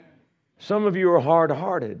Some of you are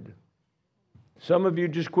hard-hearted. Some of you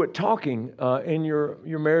just quit talking in your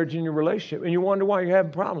marriage and your relationship, and you wonder why you're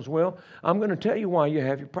having problems. Well, I'm going to tell you why you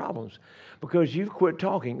have your problems. Because you've quit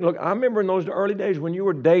talking. Look, I remember in those early days when you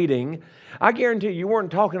were dating, I guarantee you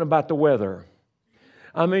weren't talking about the weather.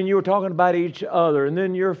 I mean, you were talking about each other and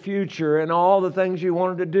then your future and all the things you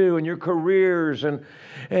wanted to do and your careers. And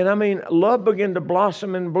I mean, love began to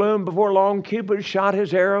blossom and bloom. Before long, Cupid shot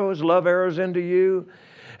his arrows, love arrows into you.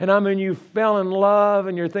 And I mean, you fell in love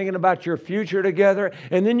and you're thinking about your future together.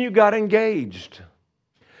 And then you got engaged.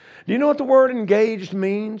 Do you know what the word engaged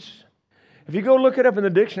means? If you go look it up in the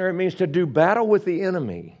dictionary, it means to do battle with the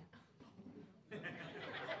enemy.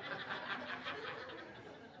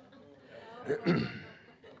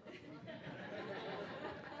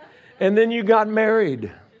 And then you got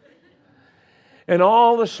married. And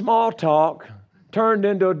all the small talk turned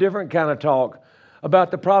into a different kind of talk about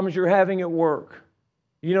the problems you're having at work.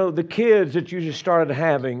 You know, the kids that you just started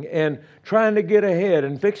having and trying to get ahead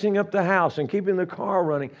and fixing up the house and keeping the car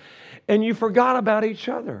running. And you forgot about each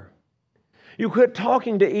other. You quit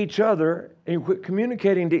talking to each other and you quit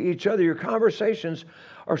communicating to each other. Your conversations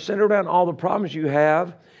are centered around all the problems you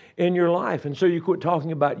have in your life. And so you quit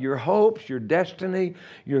talking about your hopes, your destiny,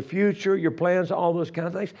 your future, your plans, all those kind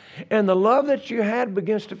of things. And the love that you had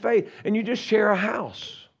begins to fade. And you just share a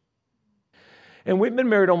house. And we've been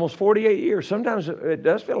married almost 48 years. Sometimes it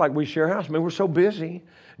does feel like we share a house. I mean, we're so busy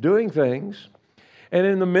doing things. And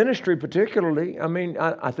in the ministry particularly, I mean,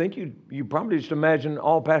 I think you probably just imagine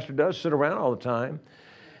all pastor does sit around all the time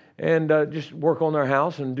and just work on their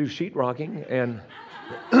house and do sheetrocking. And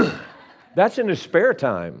that's in his spare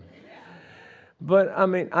time. But, I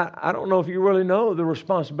mean, I don't know if you really know the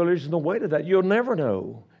responsibilities and the weight of that. You'll never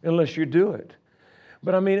know unless you do it.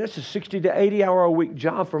 But, I mean, it's a 60 to 80-hour-a-week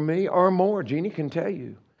job for me or more. Jeannie can tell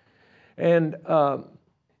you. And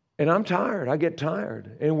I'm tired. I get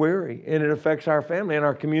tired and weary, and it affects our family and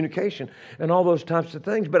our communication and all those types of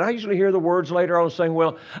things. But I usually hear the words later on saying,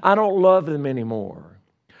 well, I don't love them anymore,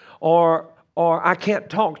 or I can't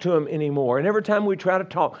talk to them anymore. And every time we try to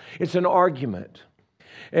talk, it's an argument.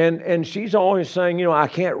 And she's always saying, you know, I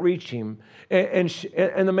can't reach him. And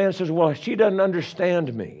the man says, well, she doesn't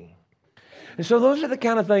understand me. And so those are the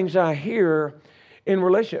kind of things I hear in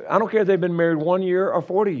relationship. I don't care if they've been married 1 year or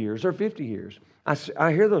 40 years or 50 years.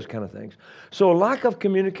 I hear those kind of things. So lack of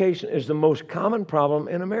communication is the most common problem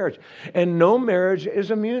in a marriage. And no marriage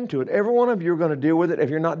is immune to it. Every one of you are going to deal with it if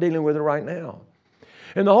you're not dealing with it right now.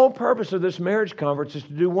 And the whole purpose of this marriage conference is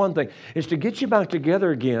to do one thing, is to get you back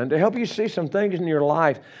together again, to help you see some things in your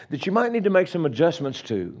life that you might need to make some adjustments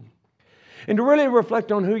to, and to really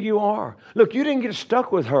reflect on who you are. Look, you didn't get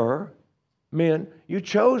stuck with her, men. You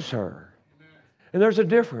chose her. And there's a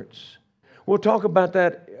difference. We'll talk about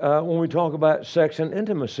that when we talk about sex and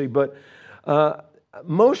intimacy, but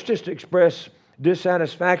most just express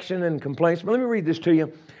dissatisfaction and complaints. But let me read this to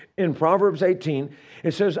you. In Proverbs 18,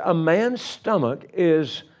 it says, a man's stomach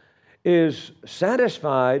is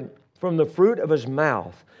satisfied from the fruit of his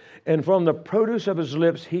mouth, and from the produce of his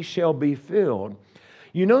lips he shall be filled.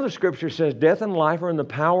 You know the scripture says, death and life are in the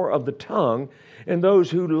power of the tongue, and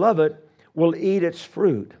those who love it will eat its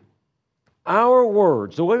fruit. Our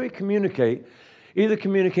words, the way we communicate, either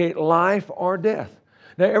communicate life or death.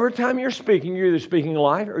 Now, every time you're either speaking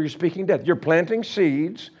life or you're speaking death. You're planting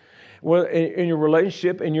seeds in your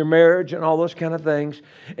relationship, in your marriage, and all those kind of things.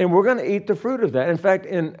 And we're going to eat the fruit of that. In fact,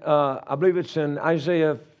 I believe it's in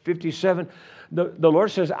Isaiah 57, the Lord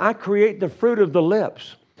says, I create the fruit of the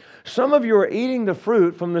lips. Some of you are eating the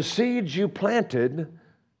fruit from the seeds you planted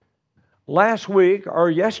last week or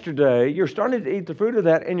yesterday. You're starting to eat the fruit of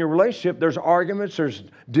that in your relationship. There's arguments, there's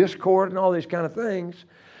discord and all these kind of things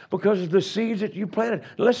because of the seeds that you planted.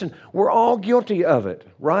 Listen, we're all guilty of it,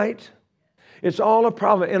 right? It's all a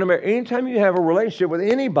problem in America. Anytime you have a relationship with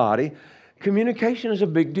anybody, communication is a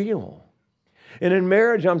big deal. And in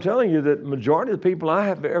marriage, I'm telling you that the majority of the people I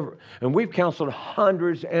have ever, and we've counseled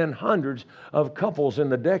hundreds and hundreds of couples in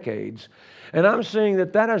the decades, and I'm seeing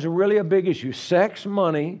that is really a big issue. Sex,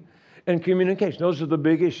 money, and communication. Those are the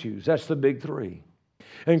big issues. That's the big three.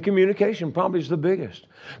 And communication probably is the biggest.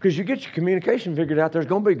 Because you get your communication figured out, there's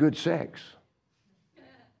going to be good sex.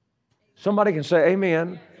 Somebody can say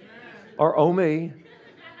amen. Or oh me.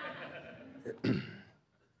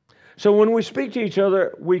 So when we speak to each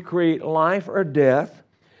other, we create life or death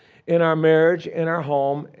in our marriage, in our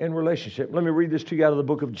home, and relationship. Let me read this to you out of the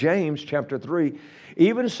book of James, chapter 3.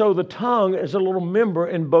 Even so, the tongue is a little member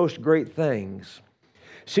and boasts great things.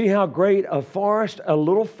 See how great a forest a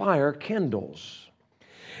little fire kindles.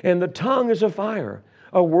 And the tongue is a fire,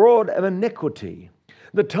 a world of iniquity.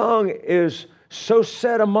 The tongue is so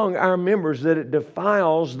set among our members that it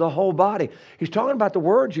defiles the whole body. He's talking about the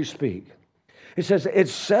words you speak. He says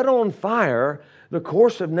it's set on fire, the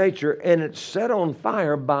course of nature, and it's set on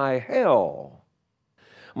fire by hell.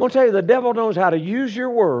 I'm going to tell you, the devil knows how to use your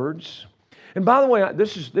words. And by the way,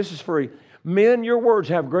 this is free. Men, your words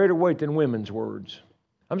have greater weight than women's words.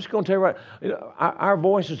 I'm just going to tell you right, our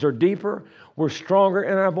voices are deeper. We're stronger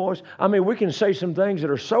in our voice. I mean, we can say some things that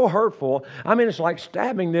are so hurtful. I mean, it's like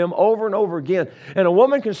stabbing them over and over again. And a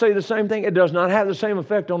woman can say the same thing. It does not have the same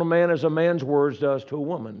effect on a man as a man's words does to a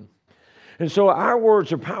woman. And so our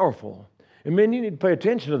words are powerful. And men, you need to pay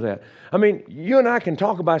attention to that. I mean, you and I can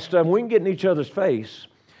talk about stuff. We can get in each other's face.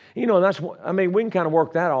 You know, we can kind of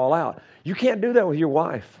work that all out. You can't do that with your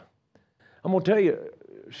wife. I'm going to tell you,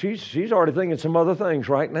 she's already thinking some other things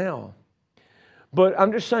right now. But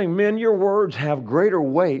I'm just saying, men, your words have greater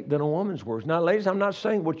weight than a woman's words. Now, ladies, I'm not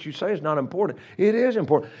saying what you say is not important. It is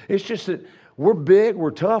important. It's just that we're big,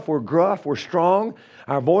 we're tough, we're gruff, we're strong,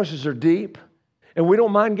 our voices are deep, and we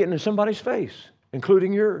don't mind getting in somebody's face,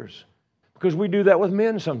 including yours, because we do that with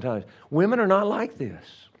men sometimes. Women are not like this.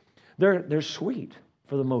 They're sweet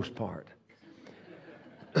for the most part.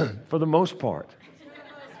 For the most part.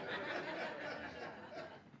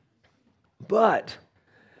 But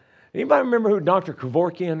anybody remember who Dr.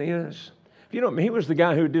 Kevorkian is? If you don't, he was the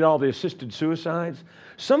guy who did all the assisted suicides.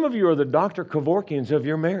 Some of you are the Dr. Kevorkians of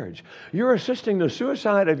your marriage. You're assisting the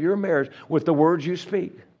suicide of your marriage with the words you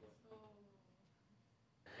speak.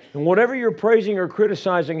 And whatever you're praising or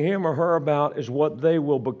criticizing him or her about is what they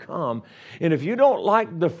will become. And if you don't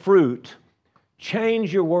like the fruit,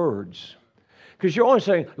 change your words. Because you're always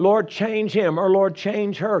saying, Lord, change him, or Lord,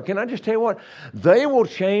 change her. Can I just tell you what? They will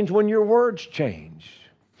change when your words change.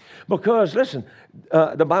 Because, listen,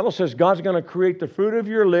 the Bible says God's going to create the fruit of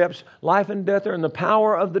your lips. Life and death are in the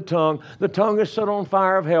power of the tongue. The tongue is set on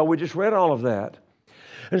fire of hell. We just read all of that.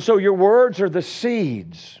 And so your words are the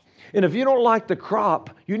seeds. And if you don't like the crop,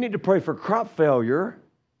 you need to pray for crop failure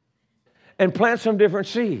and plant some different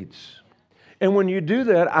seeds. And when you do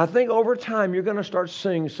that, I think over time you're going to start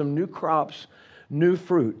seeing some new crops, new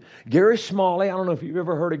fruit. Gary Smalley, I don't know if you've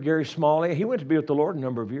ever heard of Gary Smalley. He went to be with the Lord a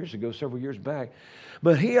number of years ago, several years back.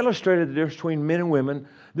 But he illustrated the difference between men and women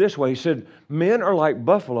this way. He said, men are like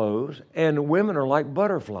buffaloes and women are like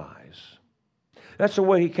butterflies. That's the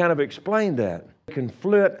way he kind of explained that. They can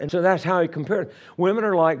flit, and so that's how he compared it. Women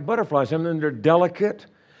are like butterflies. I mean, they're delicate.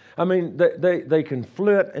 I mean, they can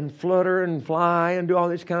flit and flutter and fly and do all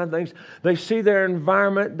these kind of things. They see their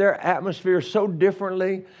environment, their atmosphere so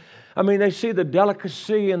differently. I mean, they see the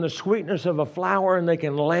delicacy and the sweetness of a flower, and they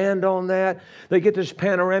can land on that. They get this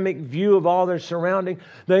panoramic view of all their surrounding.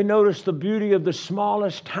 They notice the beauty of the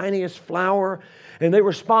smallest, tiniest flower, and they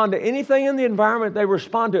respond to anything in the environment they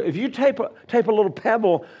respond to. If you tape a little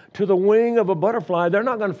pebble to the wing of a butterfly, they're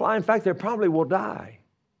not going to fly. In fact, they probably will die.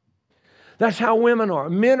 That's how women are.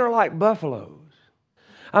 Men are like buffaloes.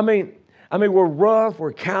 I mean, we're rough,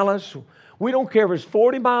 we're callous. We don't care if it's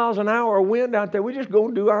 40 miles an hour of wind out there. We just go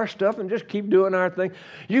and do our stuff and just keep doing our thing.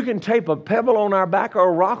 You can tape a pebble on our back or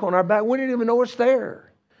a rock on our back. We didn't even know it's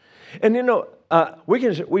there. And you know,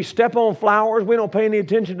 we step on flowers. We don't pay any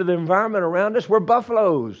attention to the environment around us. We're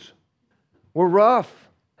buffaloes. We're rough.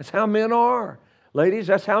 That's how men are. Ladies,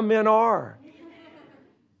 that's how men are.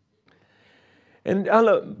 And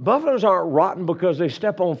look, buffaloes aren't rotten because they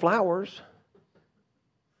step on flowers.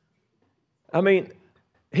 I mean,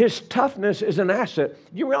 his toughness is an asset.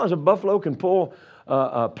 You realize a buffalo can pull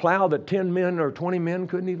a plow that 10 men or 20 men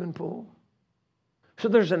couldn't even pull? So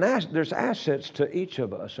there's assets to each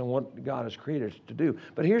of us and what God has created us to do.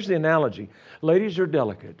 But here's the analogy. Ladies are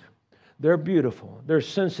delicate. They're beautiful. They're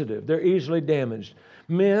sensitive. They're easily damaged.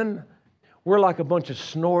 Men, we're like a bunch of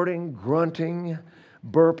snorting, grunting,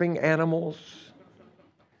 burping animals.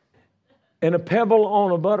 And a pebble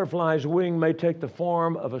on a butterfly's wing may take the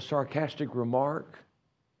form of a sarcastic remark,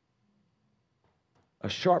 a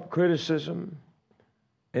sharp criticism,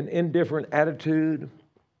 an indifferent attitude,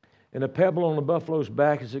 and a pebble on a buffalo's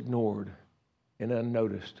back is ignored and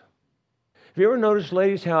unnoticed. Have you ever noticed,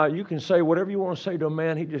 ladies, how you can say whatever you want to say to a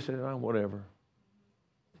man, he just says, oh, whatever.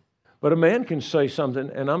 But a man can say something,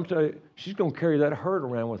 and I'm telling you, she's going to carry that hurt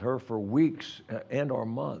around with her for weeks and or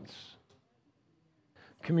months.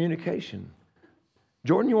 Communication.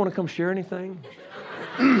 Jordan, you want to come share anything?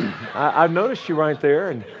 I've noticed you right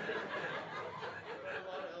there. And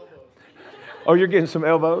oh, you're getting some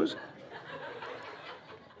elbows?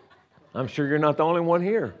 I'm sure you're not the only one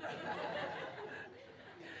here.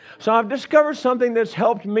 So I've discovered something that's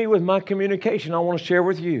helped me with my communication I want to share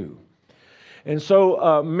with you. And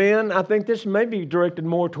so, men, I think this may be directed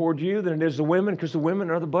more toward you than it is the women, because the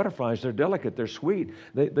women are the butterflies. They're delicate. They're sweet.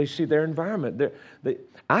 They see their environment.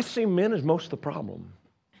 I see men as most of the problem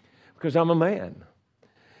because I'm a man.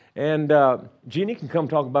 And Jeannie can come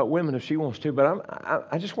talk about women if she wants to, but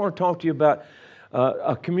I just want to talk to you about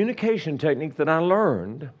a communication technique that I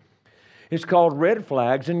learned. It's called red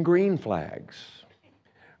flags and green flags.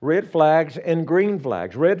 Red flags and green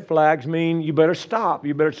flags. Red flags mean you better stop.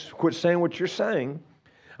 You better quit saying what you're saying.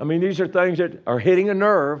 I mean, these are things that are hitting a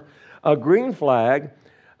nerve. A green flag,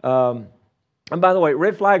 and by the way,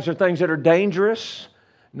 red flags are things that are dangerous.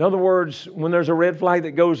 In other words, when there's a red flag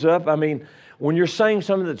that goes up, I mean, when you're saying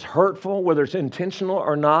something that's hurtful, whether it's intentional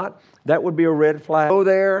or not, that would be a red flag. Go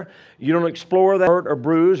there, you don't explore that, hurt or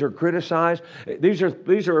bruise or criticize. These are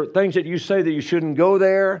things that you say that you shouldn't go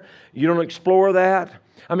there. You don't explore that.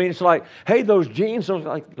 I mean, it's like, hey, those jeans look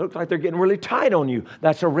like they're getting really tight on you.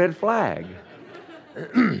 That's a red flag.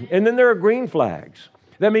 And then there are green flags.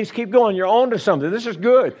 That means keep going. You're on to something. This is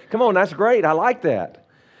good. Come on, that's great. I like that.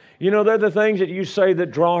 You know, they're the things that you say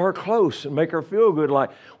that draw her close and make her feel good,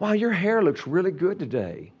 like, wow, your hair looks really good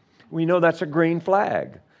today. We know that's a green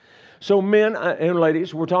flag. So men and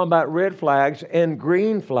ladies, we're talking about red flags and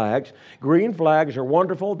green flags. Green flags are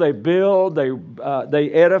wonderful. They build,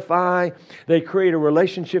 they edify, they create a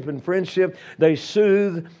relationship and friendship. They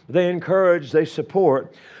soothe, they encourage, they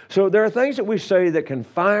support. So there are things that we say that can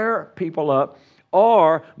fire people up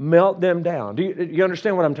or melt them down. Do you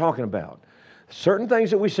understand what I'm talking about? Certain things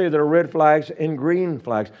that we say that are red flags and green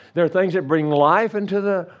flags. There are things that bring life into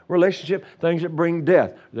the relationship, things that bring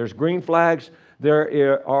death. There's green flags.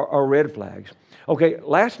 There are red flags. Okay,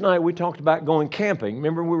 last night we talked about going camping.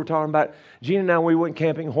 Remember we were talking about, Gina and I, we went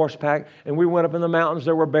camping, horseback, and we went up in the mountains.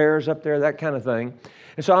 There were bears up there, that kind of thing.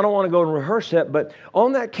 And so I don't want to go and rehearse that, but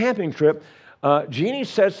on that camping trip, Jeannie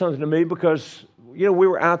said something to me because, you know, we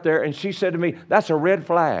were out there, and she said to me, that's a red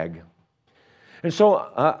flag. And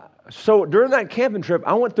so during that camping trip,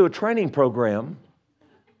 I went through a training program.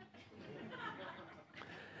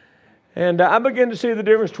 And I began to see the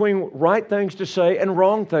difference between right things to say and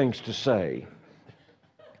wrong things to say.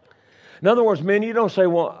 In other words, men, you don't say,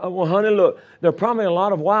 well, honey, look, there are probably a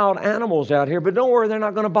lot of wild animals out here, but don't worry, they're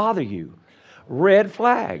not going to bother you. Red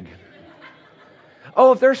flag.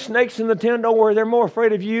 Oh, if there's snakes in the tent, don't worry, they're more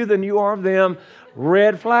afraid of you than you are of them.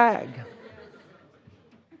 Red flag.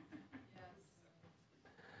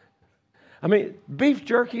 I mean, beef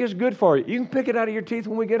jerky is good for you. You can pick it out of your teeth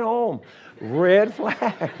when we get home. Red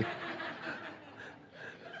flag.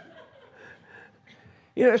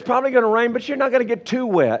 You know, it's probably going to rain, but you're not going to get too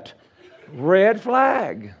wet. Red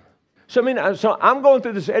flag. So I'm going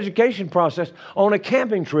through this education process on a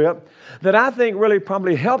camping trip that I think really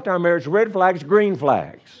probably helped our marriage. Red flags, green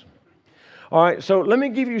flags. All right, so let me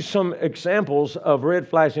give you some examples of red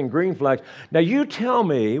flags and green flags. Now, you tell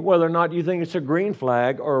me whether or not you think it's a green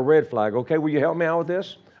flag or a red flag, okay? Will you help me out with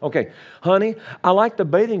this? Okay, honey, I like the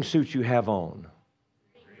bathing suit you have on.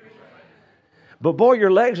 But boy,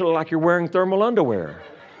 your legs look like you're wearing thermal underwear.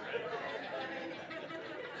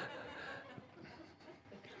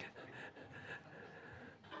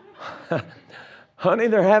 Honey,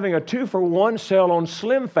 they're having a 2-for-1 sale on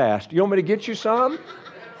Slim Fast. You want me to get you some?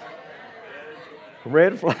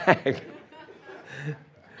 Red flag.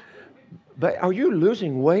 But are you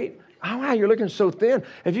losing weight? Oh, wow, you're looking so thin.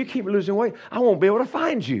 If you keep losing weight, I won't be able to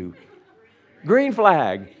find you. Green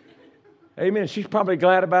flag. Amen. She's probably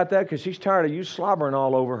glad about that because she's tired of you slobbering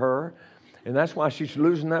all over her. And that's why she's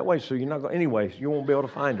losing that weight. So you're not going, anyways, you won't be able to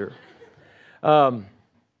find her.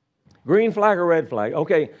 Green flag or red flag?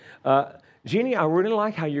 Okay. Jeannie, I really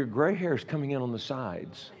like how your gray hair is coming in on the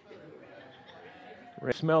sides.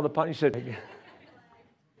 Smell the pot. You said,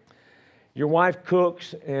 your wife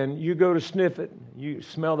cooks and you go to sniff it. You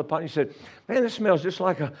smell the pot. You said, man, this smells just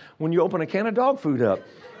like when you open a can of dog food up.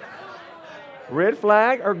 Red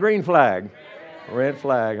flag or green flag? Red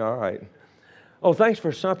flag, all right. Oh, thanks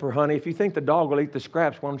for supper, honey. If you think the dog will eat the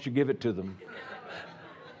scraps, why don't you give it to them?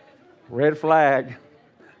 Red flag.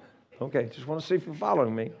 Okay, just want to see if you're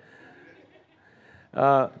following me.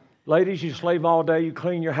 Ladies, you slave all day, you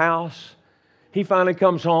clean your house. He finally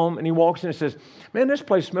comes home and he walks in and says, man, this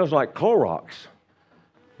place smells like Clorox.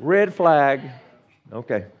 Red flag.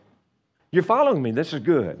 Okay. You're following me. This is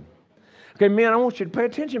good. Okay, men, I want you to pay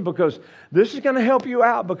attention because this is going to help you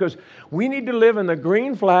out because we need to live in the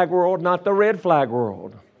green flag world, not the red flag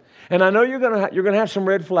world. And I know you're going to have some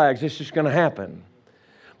red flags. This is going to happen.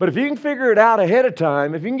 But if you can figure it out ahead of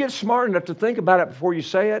time, if you can get smart enough to think about it before you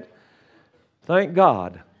say it, thank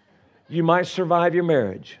God, you might survive your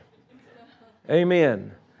marriage.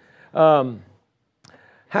 Amen.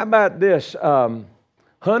 How about this?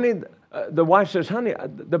 Honey, the wife says, honey,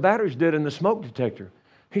 the battery's dead in the smoke detector.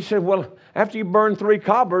 He said, well, after you burn 3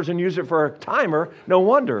 cobblers and use it for a timer, no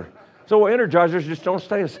wonder. So Energizers just don't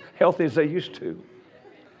stay as healthy as they used to.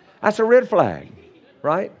 That's a red flag,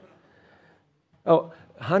 right? Oh,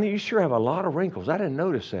 honey, you sure have a lot of wrinkles. I didn't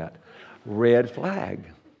notice that. Red flag.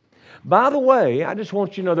 By the way, I just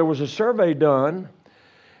want you to know there was a survey done,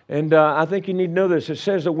 and I think you need to know this. It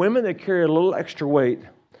says that women that carry a little extra weight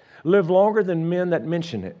live longer than men that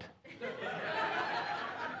mention it.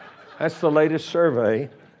 That's the latest survey.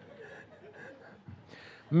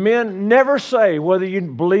 Men never say, whether you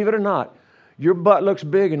believe it or not, your butt looks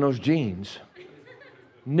big in those jeans.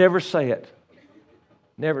 Never say it.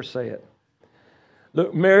 Never say it.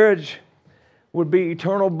 Look, marriage would be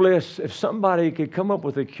eternal bliss if somebody could come up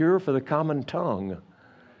with a cure for the common tongue.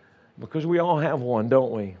 Because we all have one,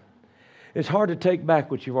 don't we? It's hard to take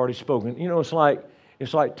back what you've already spoken. You know, it's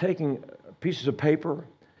like taking pieces of paper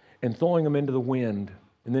and throwing them into the wind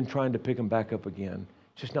and then trying to pick them back up again.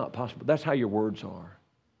 It's just not possible. That's how your words are.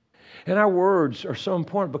 And our words are so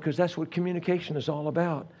important because that's what communication is all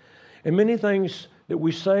about. And many things that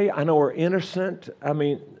we say, I know are innocent. I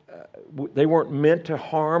mean, they weren't meant to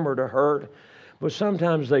harm or to hurt, but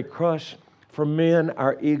sometimes they crush, for men,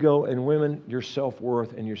 our ego, and women, your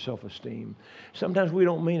self-worth and your self-esteem. Sometimes we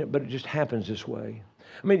don't mean it, but it just happens this way.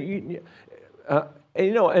 I mean,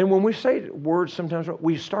 and when we say words, sometimes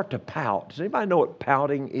we start to pout. Does anybody know what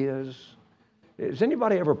pouting is? Has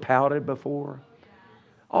anybody ever pouted before?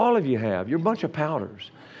 All of you have. You're a bunch of pouters.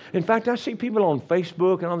 In fact, I see people on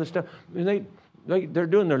Facebook and all this stuff, and they're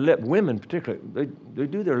doing their lip, women particularly, they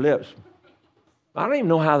do their lips. I don't even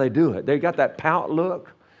know how they do it. They got that pout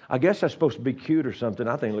look. I guess that's supposed to be cute or something.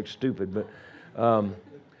 I think it looks stupid, but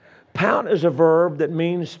pout is a verb that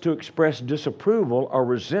means to express disapproval or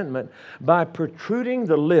resentment by protruding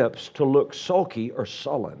the lips to look sulky or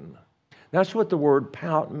sullen. That's what the word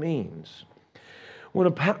pout means. When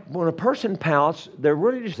a person pouts,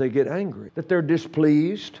 they get angry, that they're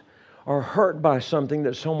displeased or hurt by something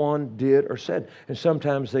that someone did or said, and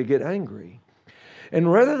sometimes they get angry.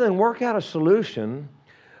 And rather than work out a solution,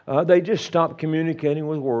 they just stop communicating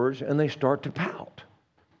with words and they start to pout.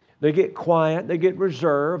 They get quiet, they get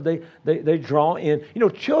reserved, they draw in. You know,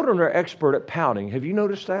 children are expert at pouting. Have you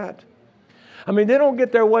noticed that? I mean, they don't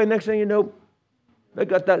get their way. Next thing you know, they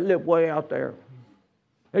got that lip way out there.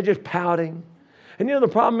 They're just pouting. And you know, the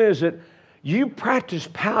problem is that you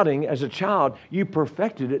practiced pouting as a child, you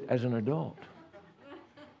perfected it as an adult.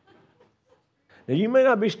 Now, you may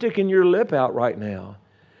not be sticking your lip out right now,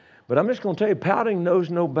 but I'm just going to tell you, pouting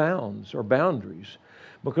knows no bounds or boundaries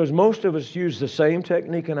because most of us use the same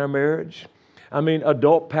technique in our marriage. I mean,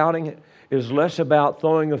 adult pouting is less about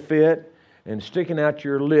throwing a fit and sticking out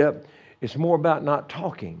your lip. It's more about not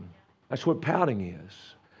talking. That's what pouting is.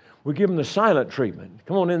 We give them the silent treatment.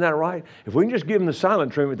 Come on, isn't that right? If we can just give them the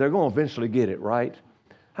silent treatment, they're going to eventually get it, right?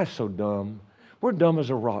 That's so dumb. We're dumb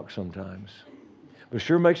as a rock sometimes. But it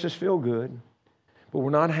sure makes us feel good. But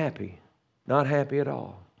we're not happy. Not happy at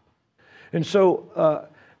all. And so,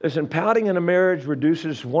 listen, pouting in a marriage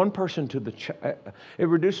reduces one person it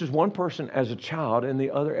reduces one person as a child and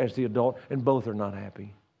the other as the adult, and both are not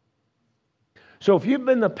happy. So if you've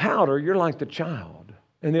been the pouter, you're like the child,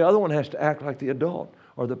 and the other one has to act like the adult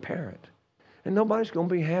or the parent. And nobody's going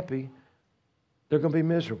to be happy. They're going to be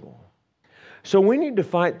miserable. So we need to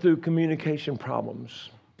fight through communication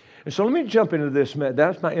problems. And so let me jump into this.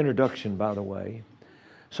 That's my introduction, by the way.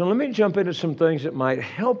 So let me jump into some things that might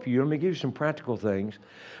help you. Let me give you some practical things.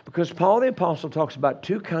 Because Paul the Apostle talks about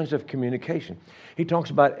 2 kinds of communication. He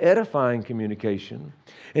talks about edifying communication,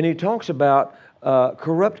 and he talks about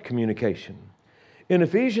corrupt communication. In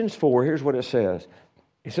Ephesians 4, here's what it says.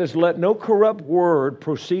 It says, let no corrupt word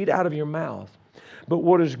proceed out of your mouth, but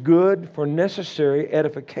what is good for necessary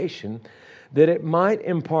edification, that it might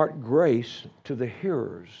impart grace to the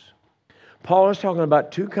hearers. Paul is talking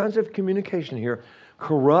about 2 kinds of communication here,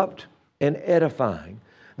 corrupt and edifying.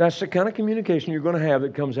 That's the kind of communication you're going to have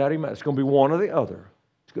that comes out of your mouth. It's going to be one or the other.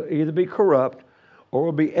 It's going to either be corrupt or it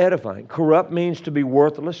will be edifying. Corrupt means to be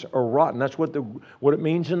worthless or rotten. That's what it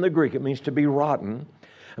means in the Greek. It means to be rotten.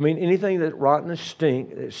 I mean, anything that rotten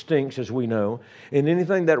stinks, as we know, and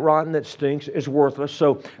anything that rotten that stinks is worthless.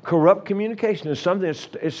 So corrupt communication is something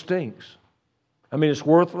that stinks. I mean, it's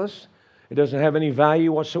worthless. It doesn't have any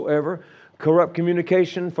value whatsoever. Corrupt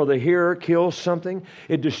communication for the hearer kills something.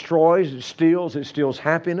 It destroys, it steals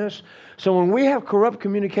happiness. So when we have corrupt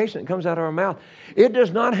communication that comes out of our mouth, it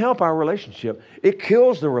does not help our relationship. It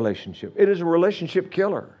kills the relationship. It is a relationship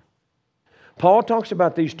killer. Paul talks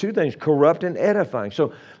about these two things, corrupt and edifying.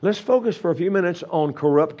 So let's focus for a few minutes on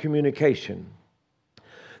corrupt communication.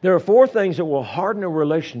 There are 4 things that will harden a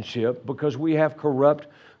relationship because we have corrupt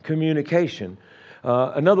communication.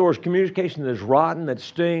 In other words, communication that is rotten, that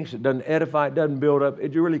stinks, it doesn't edify, it doesn't build up,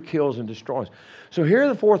 it really kills and destroys. So here are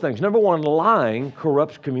the 4 things. Number 1, lying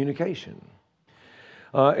corrupts communication.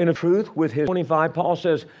 In a truth with his 25, Paul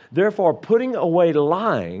says, therefore, putting away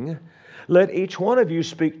lying, let each one of you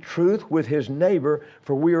speak truth with his neighbor,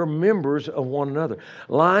 for we are members of one another.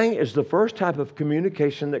 Lying is the first type of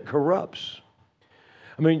communication that corrupts.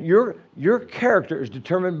 I mean, your character is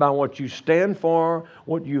determined by what you stand for,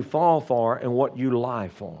 what you fall for, and what you lie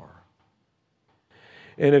for.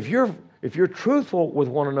 And if you're truthful with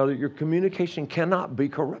one another, your communication cannot be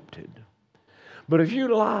corrupted. But if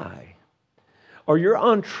you lie, or you're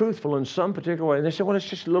untruthful in some particular way, and they say, well, it's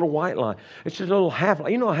just a little white lie. It's just a little half lie.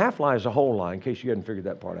 You know, a half lie is a whole lie, in case you hadn't figured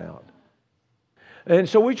that part out. And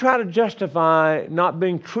so we try to justify not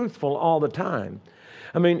being truthful all the time.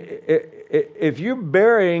 I mean, if you're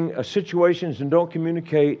burying situations and don't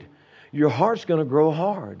communicate, your heart's going to grow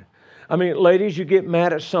hard. I mean, ladies, you get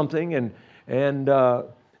mad at something and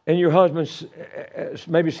your husband's,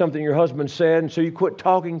 maybe something your husband said, and so you quit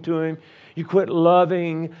talking to him, you quit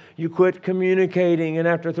loving, you quit communicating, and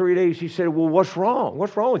after 3 days he said, well, what's wrong?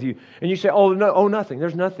 What's wrong with you? And you say, oh, nothing,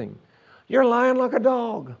 there's nothing. You're lying like a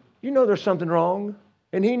dog. You know there's something wrong,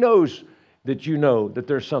 and he knows that you know that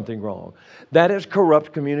there's something wrong. That is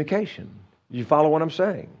corrupt communication. You follow what I'm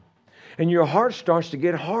saying? And your heart starts to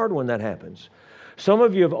get hard when that happens. Some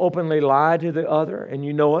of you have openly lied to the other, and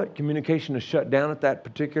you know it. Communication is shut down at that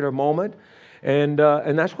particular moment. And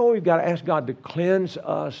that's why we've got to ask God to cleanse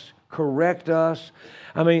us, correct us.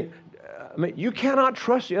 I mean, you cannot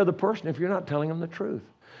trust the other person if you're not telling them the truth.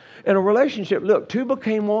 In a relationship, look, 2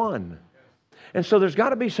 became 1. And so there's got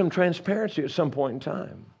to be some transparency at some point in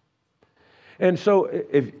time. And so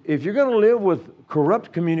if you're going to live with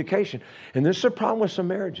corrupt communication, and this is a problem with some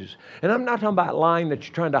marriages, and I'm not talking about lying that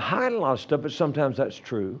you're trying to hide a lot of stuff, but sometimes that's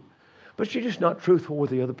true, but you're just not truthful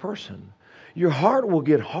with the other person. Your heart will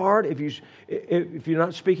get hard if you're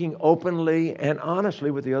not speaking openly and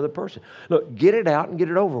honestly with the other person. Look, get it out and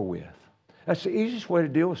get it over with. That's the easiest way to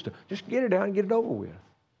deal with stuff. Just get it out and get it over with.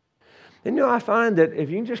 And I find that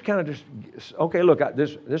if you can just kind of okay, look,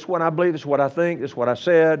 this is what I believe, this is what I think, this is what I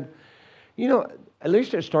said, at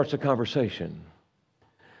least it starts a conversation.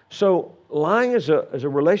 So lying is a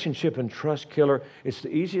relationship and trust killer. It's the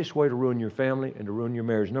easiest way to ruin your family and to ruin your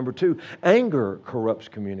marriage. Number 2, anger corrupts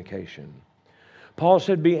communication. Paul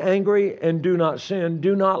said, be angry and do not sin.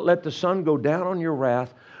 Do not let the sun go down on your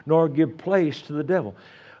wrath, nor give place to the devil.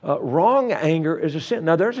 Wrong anger is a sin.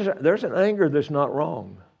 Now, there's an anger that's not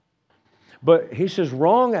wrong. But he says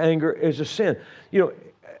wrong anger is a sin.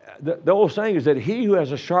 The old saying is that he who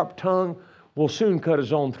has a sharp tongue will soon cut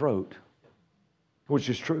his own throat, which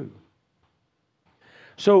is true.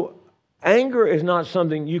 So anger is not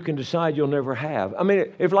something you can decide you'll never have. I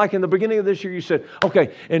mean, if like in the beginning of this year you said,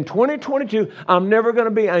 okay, in 2022, I'm never going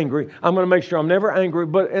to be angry. I'm going to make sure I'm never angry.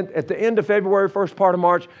 But at the end of February, first part of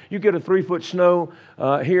March, you get a 3-foot snow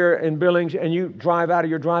here in Billings, and you drive out of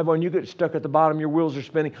your driveway and you get stuck at the bottom, your wheels are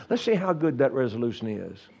spinning. Let's see how good that resolution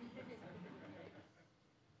is.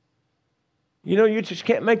 You just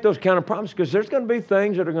can't make those kind of promises because there's going to be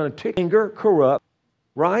things that are going to tick, anger, corrupt,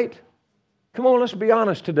 right? Come on, let's be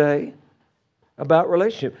honest today about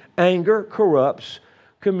relationship. Anger corrupts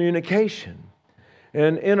communication.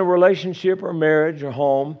 And in a relationship or marriage or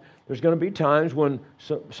home, there's going to be times when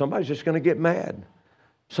somebody's just going to get mad.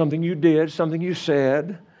 Something you did, something you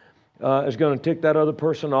said is going to tick that other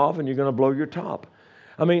person off, and you're going to blow your top.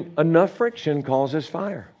 I mean, enough friction causes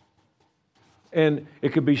fire. And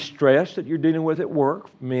it could be stress that you're dealing with at work,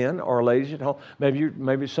 men or ladies at home. Maybe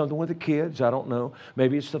it's something with the kids, I don't know.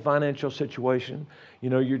 Maybe it's the financial situation.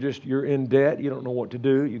 You're in debt, you don't know what to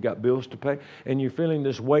do, you got bills to pay, and you're feeling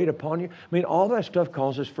this weight upon you. I mean, all that stuff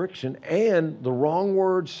causes friction, and the wrong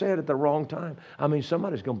words said at the wrong time. I mean,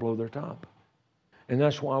 somebody's going to blow their top. And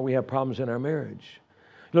that's why we have problems in our marriage.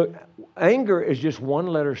 Look, anger is just one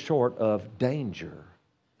letter short of danger.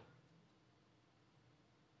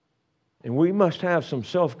 And we must have some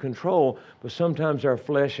self-control, but sometimes our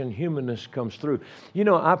flesh and humanness comes through.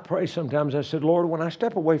 I pray sometimes, I said, Lord, when I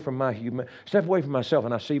step away from myself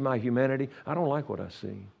and I see my humanity, I don't like what I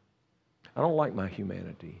see. I don't like my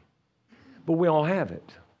humanity. But we all have it,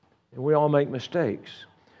 and we all make mistakes.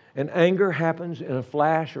 And anger happens in a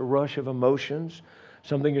flash or rush of emotions.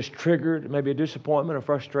 Something is triggered, maybe a disappointment, a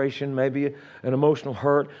frustration, maybe an emotional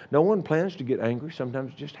hurt. No one plans to get angry.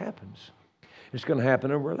 Sometimes it just happens. It's going to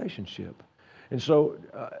happen in a relationship. And so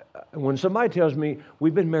when somebody tells me,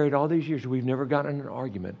 we've been married all these years, we've never gotten in an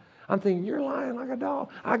argument, I'm thinking, you're lying like a dog.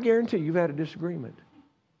 I guarantee you've had a disagreement.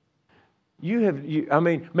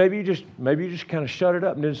 Maybe you just kind of shut it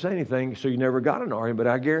up and didn't say anything, so you never got an argument, but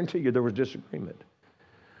I guarantee you there was disagreement.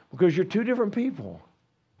 Because you're two different people.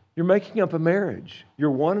 You're making up a marriage.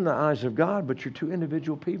 You're one in the eyes of God, but you're two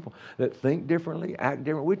individual people that think differently, act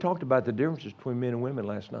different. We talked about the differences between men and women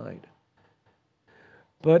last night.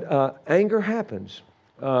 But anger happens.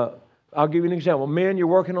 I'll give you an example. Men, you're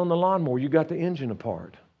working on the lawnmower. You got the engine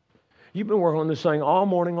apart. You've been working on this thing all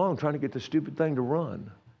morning long trying to get the stupid thing to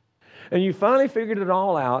run. And you finally figured it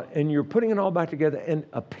all out, and you're putting it all back together, and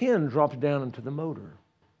a pin drops down into the motor.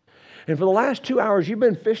 And for the last 2 hours, you've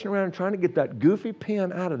been fishing around trying to get that goofy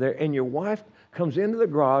pin out of there, and your wife comes into the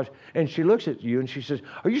garage, and she looks at you, and she says,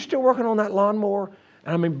 are you still working on that lawnmower?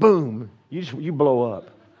 And I mean, boom, you blow up.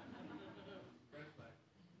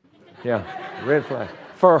 Yeah, red flag.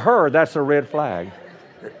 For her, that's a red flag.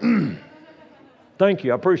 Thank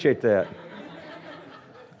you, I appreciate that.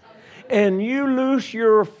 And you lose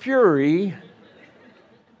your fury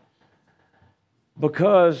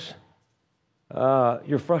because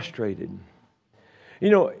you're frustrated. You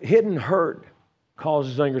know, hidden hurt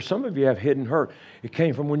causes anger. Some of you have hidden hurt. It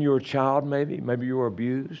came from when you were a child, maybe. Maybe you were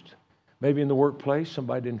abused. Maybe in the workplace,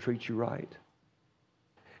 somebody didn't treat you right.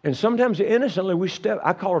 And sometimes innocently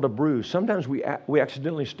I call it a bruise. Sometimes we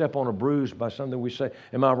accidentally step on a bruise by something we say,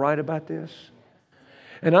 am I right about this?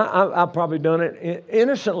 And I've probably done it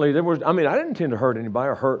innocently. I didn't intend to hurt anybody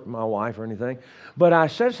or hurt my wife or anything. But I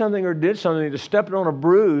said something or did something to step on a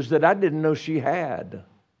bruise that I didn't know she had.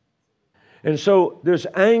 And so this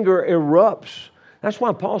anger erupts. That's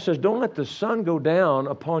why Paul says, don't let the sun go down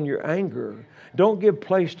upon your anger. Don't give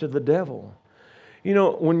place to the devil. You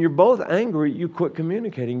know, when you're both angry, you quit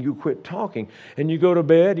communicating, you quit talking, and you go to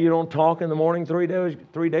bed, you don't talk in the morning, 3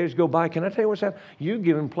 days go by. Can I tell you what's happening? You've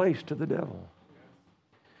given place to the devil.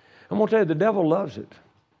 I'm going to tell you, the devil loves it.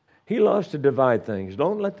 He loves to divide things.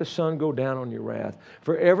 Don't let the sun go down on your wrath.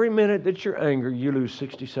 For every minute that you're angry, you lose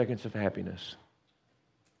 60 seconds of happiness.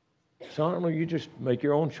 So I don't know, you just make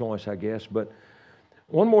your own choice, I guess. But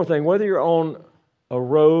one more thing, whether you're on a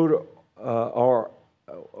road or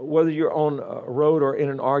in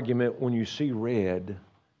an argument, when you see red,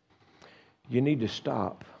 you need to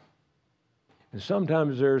stop. And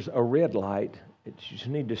sometimes there's a red light that you just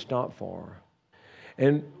need to stop for.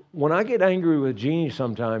 And when I get angry with Jeannie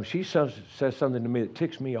sometimes, she says something to me that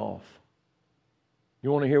ticks me off.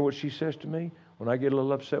 You want to hear what she says to me when I get a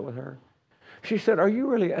little upset with her? She said, are you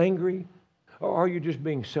really angry, or are you just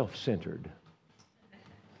being self-centered?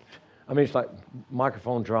 I mean, it's like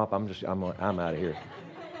microphone drop, I'm out of here.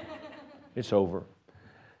 It's over.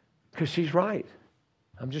 Because she's right.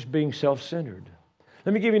 I'm just being self-centered.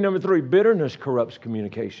 Let me give you number 3. Bitterness corrupts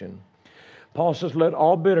communication. Paul says, let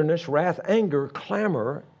all bitterness, wrath, anger,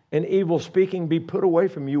 clamor, and evil speaking be put away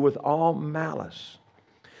from you with all malice.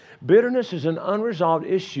 Bitterness is an unresolved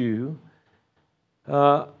issue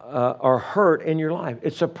or hurt in your life.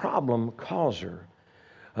 It's a problem causer.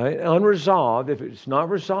 Unresolved, if it's not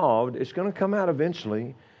resolved, it's going to come out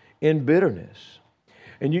eventually in bitterness.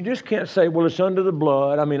 And you just can't say, well, it's under the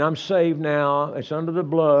blood. I mean, I'm saved now. It's under the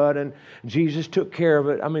blood, and Jesus took care of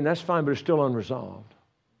it. I mean, that's fine, but it's still unresolved.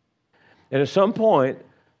 And at some point,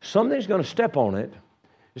 something's going to step on it.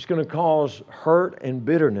 It's going to cause hurt and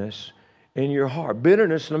bitterness in your heart.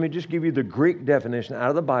 Bitterness, let me just give you the Greek definition out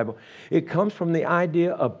of the Bible. It comes from the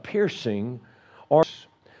idea of piercing,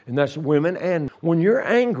 and that's women. And when you're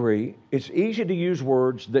angry, it's easy to use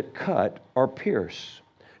words that cut or pierce.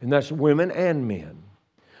 And that's women and men.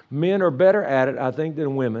 Men are better at it, I think,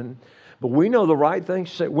 than women. But we know the right things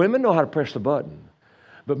to say. Women know how to press the button.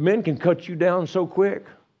 But men can cut you down so quick.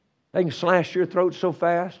 They can slash your throat so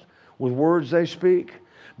fast with words they speak,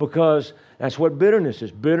 because that's what bitterness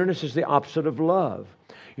is. Bitterness is the opposite of love.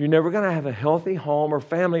 You're never going to have a healthy home or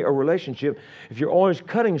family or relationship if you're always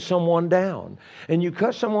cutting someone down. And you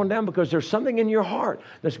cut someone down because there's something in your heart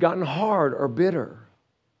that's gotten hard or bitter.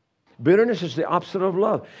 Bitterness is the opposite of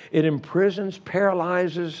love. It imprisons,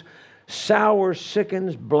 paralyzes, sours,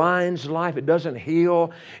 sickens, blinds life. It doesn't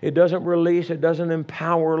heal. It doesn't release. It doesn't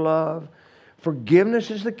empower love. Forgiveness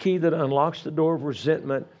is the key that unlocks the door of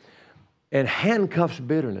resentment and handcuffs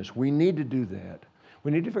bitterness. We need to do that.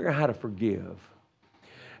 We need to figure out how to forgive.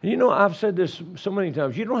 And you know, I've said this so many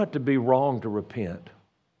times, you don't have to be wrong to repent.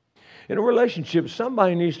 In a relationship,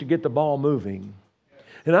 somebody needs to get the ball moving.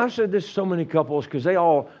 And I've said this to so many couples because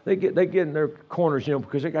they get in their corners, you know,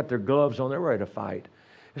 because they got their gloves on, they're ready to fight.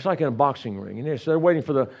 It's like in a boxing ring. And they're waiting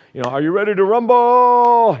for are you ready to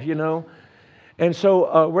rumble? You know. And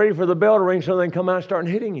so ready for the bell to ring so they can come out and start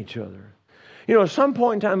hitting each other. You know, at some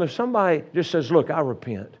point in time, if somebody just says, look, I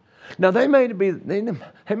repent. Now, they may not be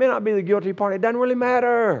the guilty party. It doesn't really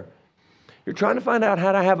matter. You're trying to find out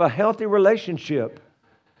how to have a healthy relationship.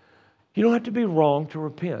 You don't have to be wrong to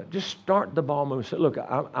repent. Just start the ball moving. Say, look,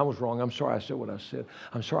 I was wrong. I'm sorry I said what I said.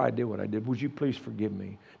 I'm sorry I did what I did. Would you please forgive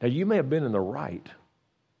me? Now, you may have been in the right.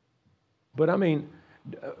 But, I mean,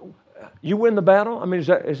 you win the battle? I mean, is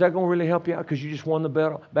that going to really help you out because you just won the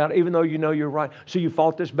battle, even though you know you're right? So you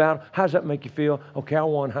fought this battle. How does that make you feel? Okay, I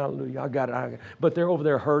won. Hallelujah. I got it. But they're over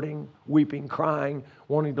there hurting, weeping, crying,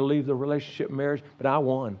 wanting to leave the relationship, marriage. But I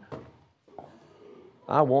won.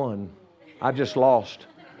 I just lost.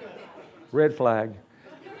 Red flag.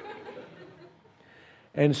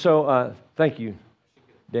 And so, thank you,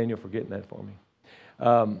 Daniel, for getting that for me.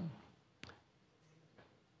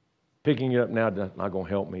 Picking it up now is not going to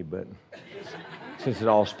help me, but since it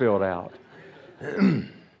all spilled out.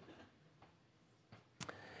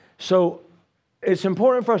 So it's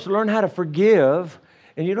important for us to learn how to forgive,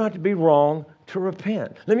 and you don't have to be wrong to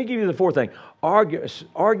repent. Let me give you the fourth thing.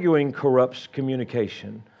 Arguing corrupts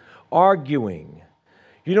communication. Arguing.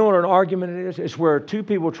 You know what an argument is? It's where two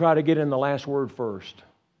people try to get in the last word first.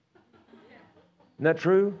 Isn't that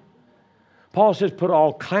true? Paul says, put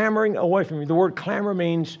all clamoring away from you. The word clamor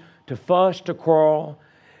means to fuss, to quarrel.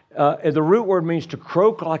 The root word means to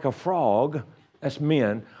croak like a frog. That's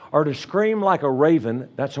men. Or to scream like a raven.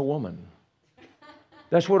 That's a woman.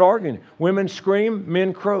 That's what arguing is. Women scream,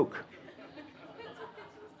 men croak.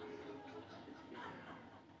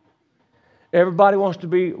 Everybody wants to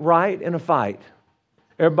be right in a fight.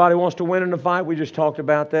 Everybody wants to win in a fight. We just talked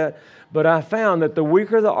about that. But I found that the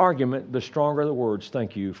weaker the argument, the stronger the words.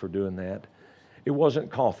 Thank you for doing that. It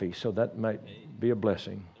wasn't coffee, so that might be a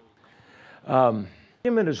blessing.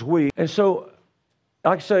 Argument is weak. And so,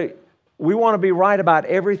 like I say, we want to be right about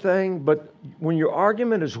everything, but when your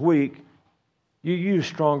argument is weak, you use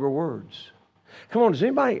stronger words. Come on,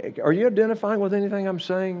 are you identifying with anything I'm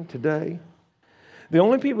saying today? The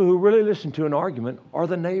only people who really listen to an argument are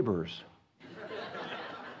the neighbors.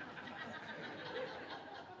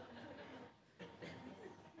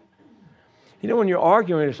 You know, when you're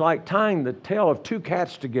arguing, it's like tying the tail of two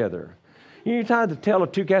cats together. You tie the tail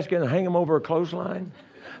of two cats together and hang them over a clothesline.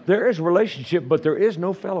 There is relationship, but there is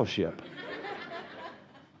no fellowship.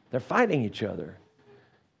 They're fighting each other.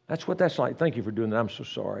 That's what that's like. Thank you for doing that. I'm so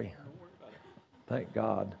sorry. Thank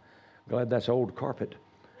God. Glad that's old carpet.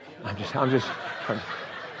 I'm just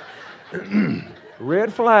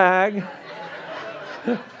red flag.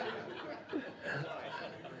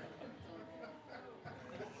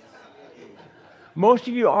 Most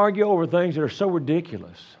of you argue over things that are so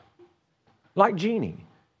ridiculous. Like Jeannie.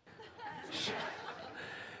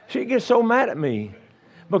 She gets so mad at me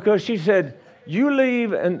because she said, you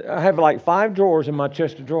leave, and I have like 5 drawers in my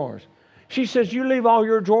chest of drawers. She says, you leave all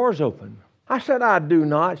your drawers open. I said, I do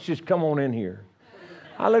not. She just come on in here.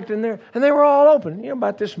 I looked in there, and they were all open,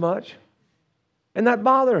 about this much. And that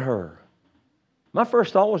bothered her. My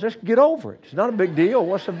first thought was, let's get over it. It's not a big deal.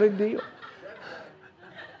 What's a big deal?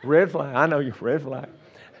 Red flag. I know you're red flag.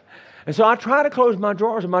 And so I try to close my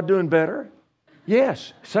drawers. Am I doing better?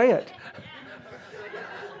 Yes. Say it.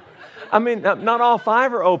 I mean, not all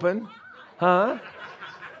 5 are open. Huh?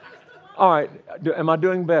 All right. Am I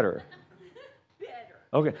doing better? Better.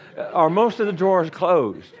 Okay. Are most of the drawers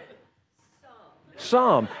closed?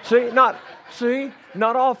 Some. See, not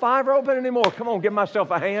all 5 are open anymore. Come on, give myself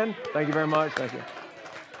a hand. Thank you very much. Thank you.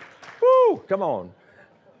 Woo! Come on.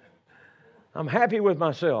 I'm happy with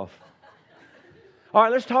myself. All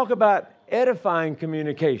right, let's talk about edifying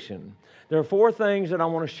communication. There are 4 things that I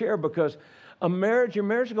want to share because your marriage is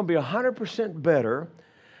going to be 100% better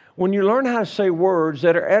when you learn how to say words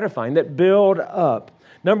that are edifying, that build up.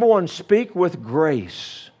 Number 1, speak with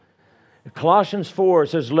grace. In Colossians 4, it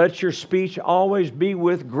says, let your speech always be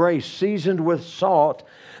with grace, seasoned with salt,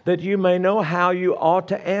 that you may know how you ought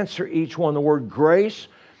to answer each one. The word grace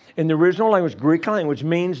in the original language, Greek language,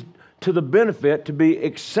 means to the benefit, to be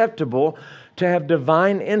acceptable, to have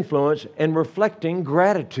divine influence and reflecting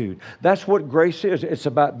gratitude. That's what grace is. It's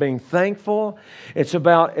about being thankful. It's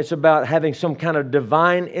about having some kind of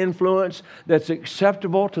divine influence that's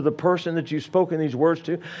acceptable to the person that you've spoken these words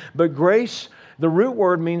to. But grace, the root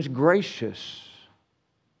word means gracious.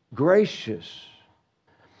 Gracious.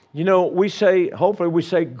 You know, hopefully we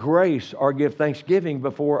say grace or give thanksgiving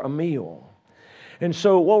before a meal. And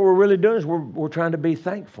so what we're really doing is we're trying to be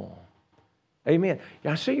thankful. Amen.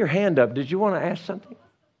 I see your hand up. Did you want to ask something?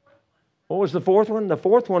 What was the 4th one? The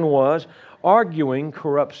 4th one was arguing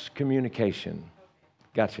corrupts communication.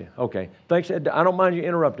 Gotcha. Okay. Thanks, Ed. I don't mind you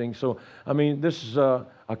interrupting. So, I mean, this is a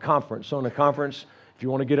conference. So in a conference, if you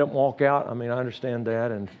want to get up and walk out, I mean, I understand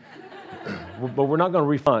that. But we're not going to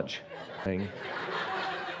refund.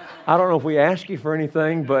 I don't know if we ask you for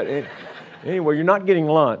anything, but anyway, you're not getting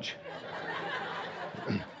lunch.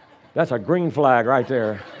 That's a green flag right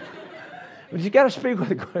there. But you got to speak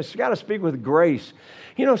with grace.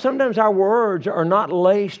 You know, sometimes our words are not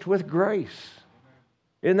laced with grace.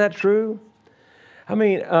 Isn't that true? I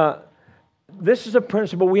mean, this is a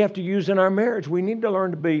principle we have to use in our marriage. We need to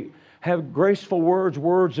learn to have graceful words,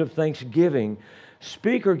 words of thanksgiving.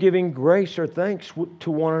 Speak or giving grace or thanks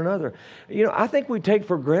to one another. You know, I think we take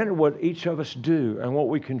for granted what each of us do and what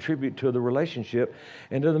we contribute to the relationship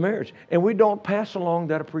and to the marriage. And we don't pass along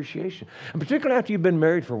that appreciation. And particularly after you've been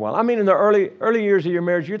married for a while. I mean, in the early years of your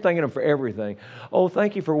marriage, you're thanking them for everything. Oh,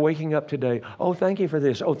 thank you for waking up today. Oh, thank you for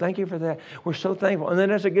this. Oh, thank you for that. We're so thankful. And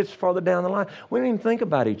then as it gets farther down the line, we don't even think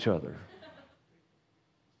about each other.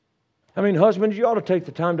 I mean, husbands, you ought to take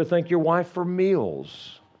the time to thank your wife for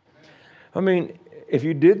meals. I mean, if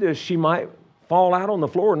you did this, she might fall out on the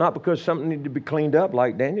floor, not because something needed to be cleaned up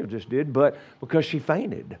like Daniel just did, but because she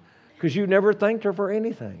fainted, because you never thanked her for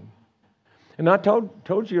anything. And I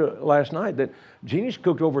told you last night that Jeannie's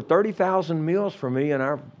cooked over 30,000 meals for me in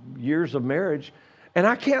our years of marriage, and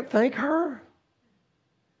I can't thank her.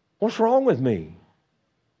 What's wrong with me?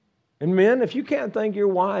 And men, if you can't thank your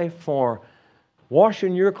wife for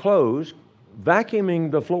washing your clothes,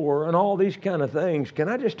 vacuuming the floor, and all these kind of things, can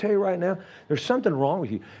I just tell you right now, there's something wrong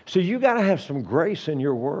with you. So you got to have some grace in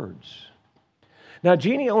your words. Now,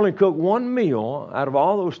 Jeannie only cooked one meal out of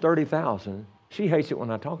all those 30,000. She hates it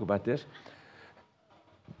when I talk about this.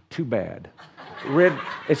 Too bad.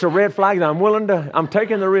 It's a red flag that I'm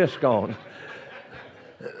taking the risk on.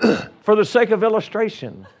 For the sake of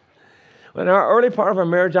illustration. In our early part of our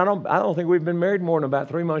marriage, I don't think we've been married more than about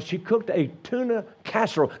 3 months. She cooked a tuna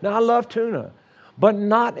casserole. Now, I love tuna, but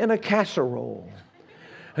not in a casserole.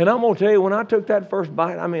 And I'm going to tell you, when I took that first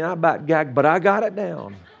bite, I mean, I about gagged, but I got it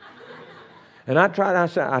down. And I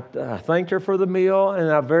thanked her for the meal, and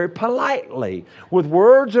I very politely, with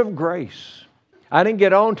words of grace. I didn't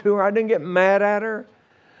get on to her. I didn't get mad at her.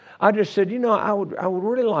 I just said, you know, I would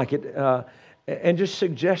really like it, and just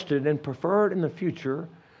suggested and preferred in the future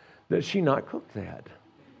that she not cook that.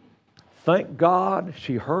 Thank God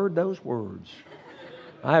she heard those words.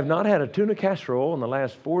 I have not had a tuna casserole in the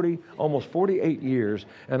last almost 48 years,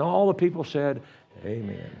 and all the people said,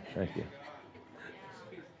 amen. Thank you.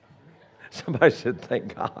 Somebody said,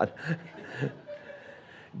 thank God.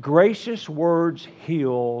 Gracious words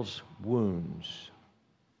heals wounds.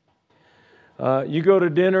 You go to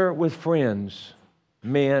dinner with friends,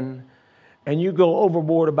 men, and you go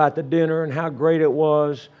overboard about the dinner and how great it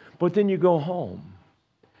was, but then you go home.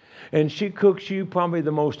 And she cooks you probably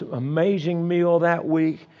the most amazing meal that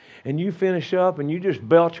week, and you finish up and you just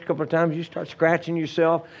belch a couple of times, you start scratching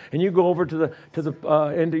yourself, and you go over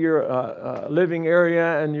into your living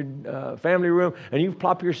area and your family room, and you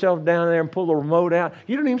plop yourself down there and pull the remote out.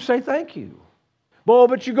 You don't even say thank you. Well,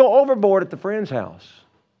 but you go overboard at the friend's house.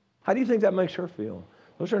 How do you think that makes her feel?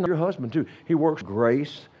 Those are not your husband, too. He works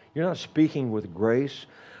grace. You're not speaking with grace.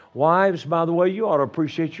 Wives, by the way, you ought to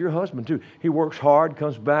appreciate your husband, too. He works hard,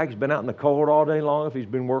 comes back. He's been out in the cold all day long if he's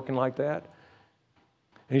been working like that.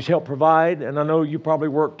 And he's helped provide, and I know you probably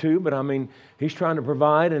work too, but I mean, he's trying to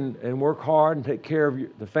provide and work hard and take care of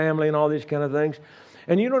the family and all these kind of things.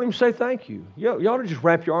 And you don't even say thank you. You ought to just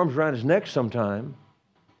wrap your arms around his neck sometime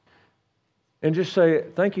and just say,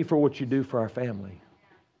 thank you for what you do for our family.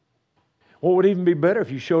 What would even be better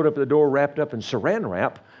if you showed up at the door wrapped up in saran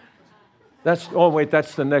wrap? That's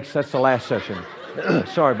the last session.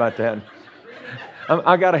 Sorry about that.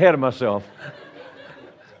 I got ahead of myself.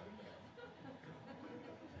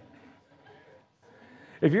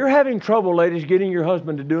 If you're having trouble, ladies, getting your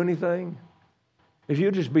husband to do anything, if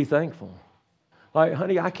you'll just be thankful. Like,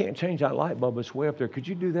 honey, I can't change that light bulb. It's way up there. Could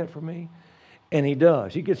you do that for me? And he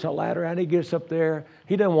does. He gets a ladder out. He gets up there.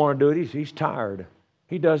 He doesn't want to do it. He's tired.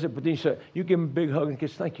 He does it, but then you give him a big hug and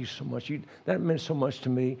kiss. Thank you so much. That meant so much to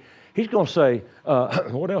me. He's going to say,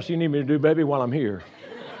 what else do you need me to do, baby, while I'm here?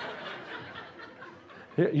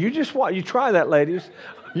 You try that, ladies.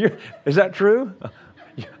 Is that true?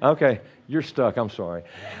 Okay, you're stuck. I'm sorry.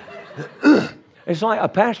 It's like a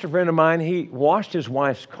pastor friend of mine, he washed his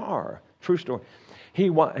wife's car. True story. He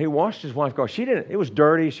washed his wife's car. It was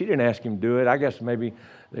dirty. She didn't ask him to do it. I guess maybe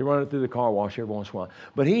they run it through the car wash every once in a while.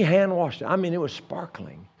 But he hand washed it. I mean, it was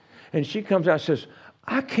sparkling. And she comes out and says,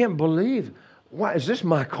 I can't believe, why, is this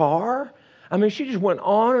my car? I mean, she just went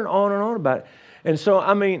on and on and on about it. And so,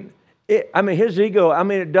 I mean, His ego,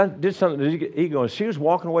 did something to his ego. And she was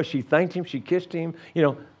walking away. She thanked him. She kissed him.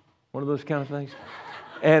 One of those kind of things.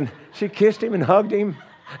 And she kissed him and hugged him.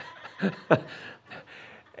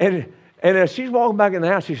 and as she's walking back in the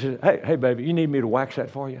house, she says, hey, baby, you need me to wax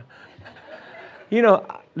that for you?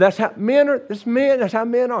 That's how men are. That's how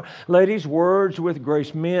men are. Ladies, words with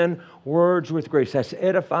grace. Men, words with grace. That's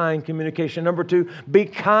edifying communication. Number 2, be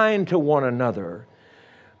kind to one another.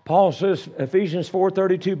 Paul says, Ephesians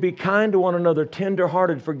 4:32, be kind to one another,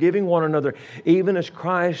 tender-hearted, forgiving one another, even as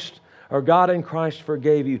Christ or God in Christ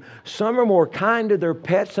forgave you. Some are more kind to their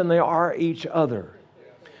pets than they are each other.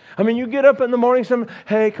 You get up in the morning,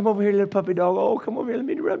 hey, come over here, little puppy dog. Oh, come over here, let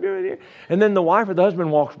me rub you right here. And then the wife or the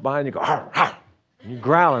husband walks by and you go, arr, arr. You're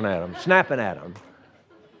growling at them, snapping at them.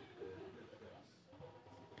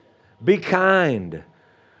 Be kind.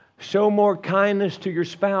 Show more kindness to your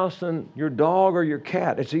spouse than your dog or your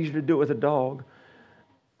cat. It's easier to do it with a dog.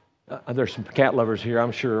 There's some cat lovers here,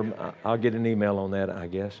 I'm sure. I'll get an email on that, I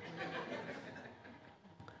guess.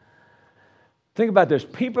 Think about this.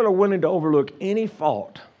 People are willing to overlook any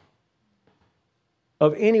fault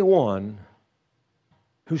of anyone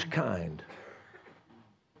who's kind.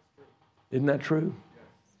 Isn't that true?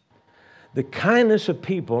 The kindness of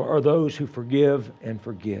people are those who forgive and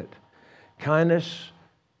forget. Kindness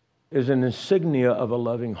is an insignia of a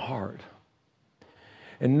loving heart.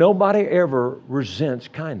 And nobody ever resents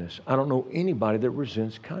kindness. I don't know anybody that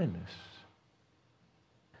resents kindness.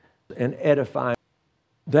 And edifying.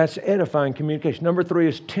 That's edifying communication. Number 3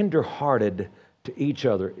 is tender-hearted to each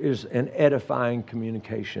other, is an edifying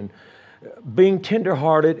communication. Being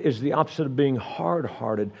tender-hearted is the opposite of being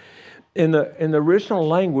hard-hearted. In the original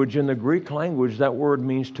language, in the Greek language, that word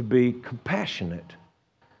means to be compassionate,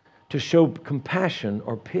 to show compassion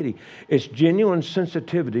or pity. It's genuine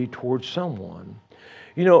sensitivity towards someone.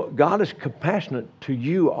 God is compassionate to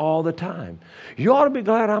you all the time. You ought to be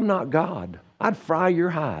glad I'm not God. I'd fry your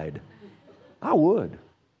hide. I would.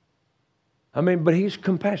 But He's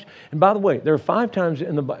compassionate. And by the way, there are 5 times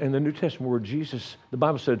in the New Testament where the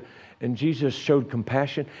Bible said, and Jesus showed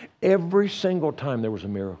compassion. Every single time there was a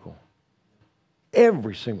miracle.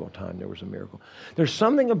 Every single time there was a miracle. There's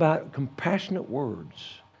something about compassionate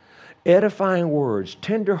words, edifying words,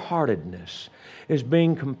 tender-heartedness is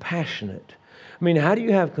being compassionate. How do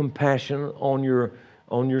you have compassion on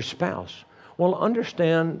your spouse? Well,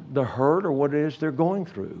 understand the hurt or what it is they're going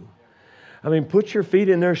through. Put your feet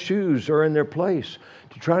in their shoes or in their place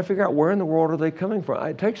to try to figure out where in the world are they coming from.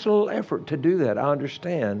 It takes a little effort to do that, I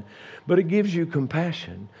understand, but it gives you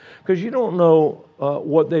compassion because you don't know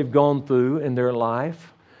what they've gone through in their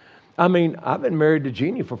life. I've been married to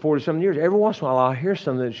Jeannie for 40-something years. Every once in a while, I'll hear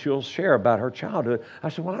something that she'll share about her childhood. I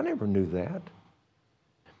said, well, I never knew that.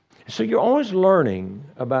 So you're always learning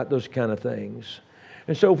about those kind of things.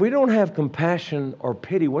 And so if we don't have compassion or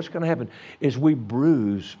pity, what's going to happen is we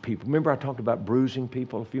bruise people. Remember I talked about bruising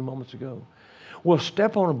people a few moments ago? We'll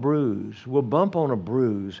step on a bruise. We'll bump on a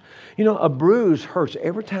bruise. A bruise hurts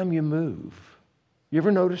every time you move. You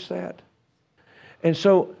ever notice that? And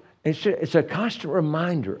so it's a constant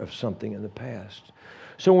reminder of something in the past.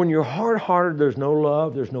 So when you're hard-hearted, there's no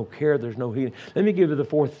love, there's no care, there's no healing. Let me give you the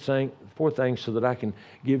fourth thing so that I can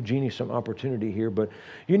give Jeannie some opportunity here. But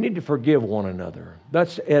you need to forgive one another.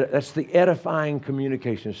 That's the edifying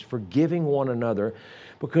communication, is forgiving one another.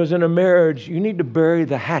 Because in a marriage, you need to bury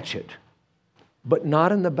the hatchet, but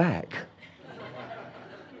not in the back.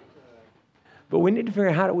 But we need to figure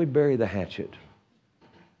out, how do we bury the hatchet?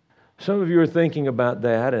 Some of you are thinking about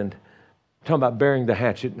that and talking about burying the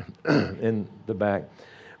hatchet in the back.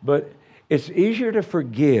 But it's easier to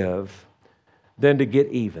forgive than to get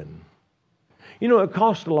even. It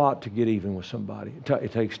costs a lot to get even with somebody.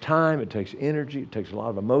 It takes time, it takes energy, it takes a lot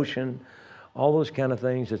of emotion, all those kind of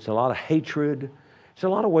things. It's a lot of hatred. It's a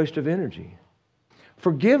lot of waste of energy.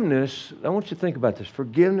 Forgiveness, I want you to think about this.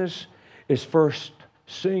 Forgiveness is first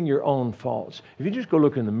seeing your own faults. If you just go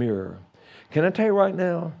look in the mirror, can I tell you right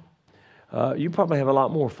now, you probably have a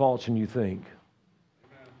lot more faults than you think.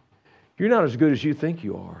 You're not as good as you think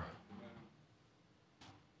you are.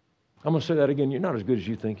 I'm going to say that again. You're not as good as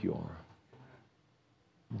you think you are.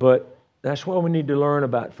 But that's why we need to learn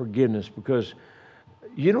about forgiveness, because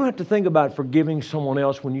you don't have to think about forgiving someone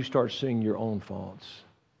else when you start seeing your own faults.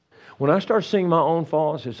 When I start seeing my own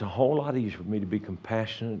faults, it's a whole lot easier for me to be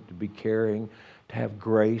compassionate, to be caring, to have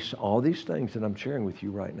grace, all these things that I'm sharing with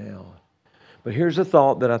you right now. But here's a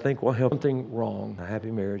thought that I think will help. Something wrong, a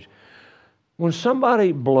happy marriage. When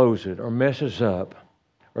somebody blows it or messes up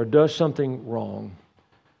or does something wrong,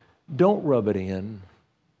 don't rub it in,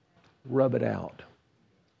 rub it out.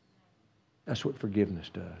 That's what forgiveness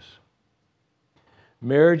does.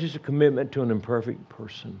 Marriage is a commitment to an imperfect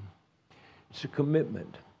person. It's a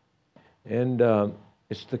commitment. And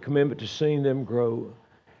it's the commitment to seeing them grow.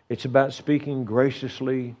 It's about speaking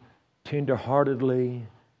graciously, tenderheartedly.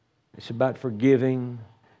 It's about forgiving.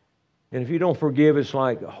 And if you don't forgive, it's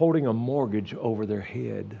like holding a mortgage over their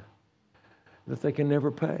head that they can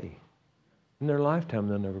never pay. In their lifetime,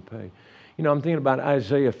 they'll never pay. You know, I'm thinking about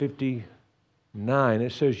Isaiah 59.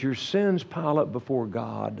 It says, your sins pile up before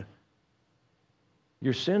God.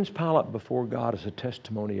 Your sins pile up before God as a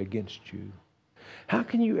testimony against you. How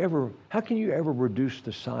can you ever reduce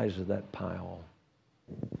the size of that pile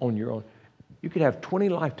on your own? You could have 20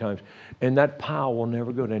 lifetimes, and that pile will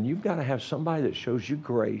never go down. You've got to have somebody that shows you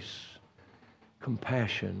grace,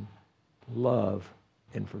 compassion, love,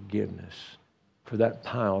 and forgiveness for that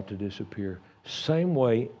pile to disappear. Same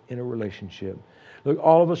way in a relationship. Look,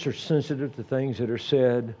 all of us are sensitive to things that are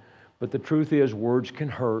said, but the truth is words can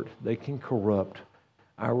hurt. They can corrupt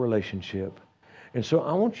our relationship. And so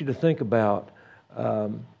I want you to think about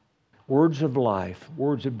words of life,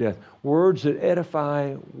 words of death, words that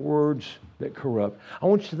edify, words that corrupt. I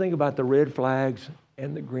want you to think about the red flags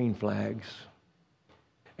and the green flags.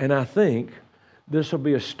 And I think this will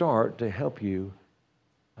be a start to help you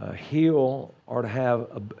heal or to have,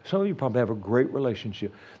 some of you probably have a great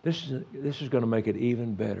relationship. This is going to make it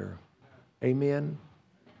even better. Amen?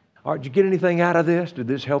 All right, did you get anything out of this? Did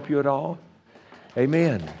this help you at all?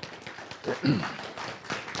 Amen.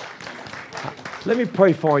 Let me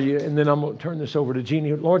pray for you, and then I'm going to turn this over to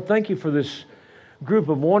Jeannie. Lord, thank you for this group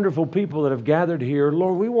of wonderful people that have gathered here.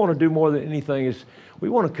 Lord, we want to do more than anything is we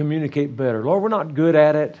want to communicate better. Lord, we're not good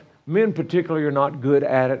at it. Men particularly are not good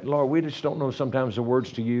at it. Lord, we just don't know sometimes the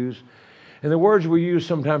words to use. And the words we use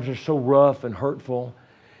sometimes are so rough and hurtful.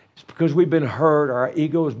 It's because we've been hurt. Our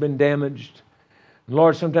ego has been damaged. And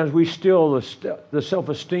Lord, sometimes we steal the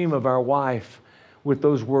self-esteem of our wife with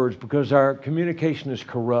those words because our communication is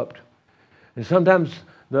corrupt. And sometimes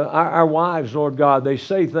our wives, Lord God, they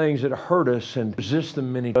say things that hurt us and resist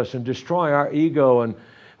them many times and destroy our ego, and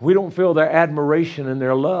we don't feel their admiration and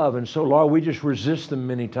their love. And so, Lord, we just resist them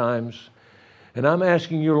many times. And I'm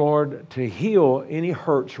asking you, Lord, to heal any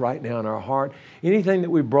hurts right now in our heart, anything that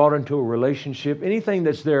we brought into a relationship, anything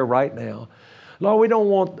that's there right now. Lord, we don't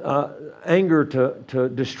want anger to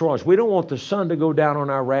destroy us. We don't want the sun to go down on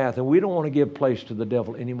our wrath, and we don't want to give place to the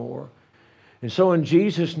devil anymore. And so in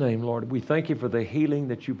Jesus' name, Lord, we thank you for the healing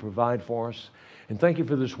that you provide for us. And thank you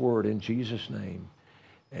for this word in Jesus' name.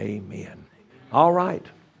 Amen. All right.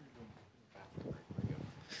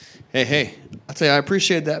 Hey, I'll tell you, I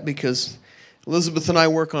appreciate that because Elizabeth and I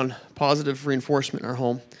work on positive reinforcement in our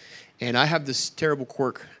home. And I have this terrible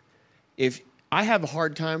quirk. If I have a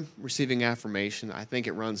hard time receiving affirmation, I think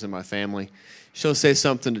it runs in my family. She'll say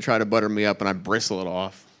something to try to butter me up, and I bristle it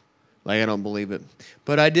off. Like I don't believe it.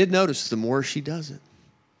 But I did notice the more she does it,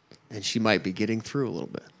 and she might be getting through a little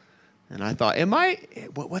bit. And I thought,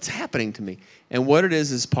 what's happening to me? And what it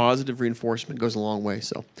is positive reinforcement goes a long way.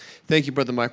 So thank you, Brother Mike.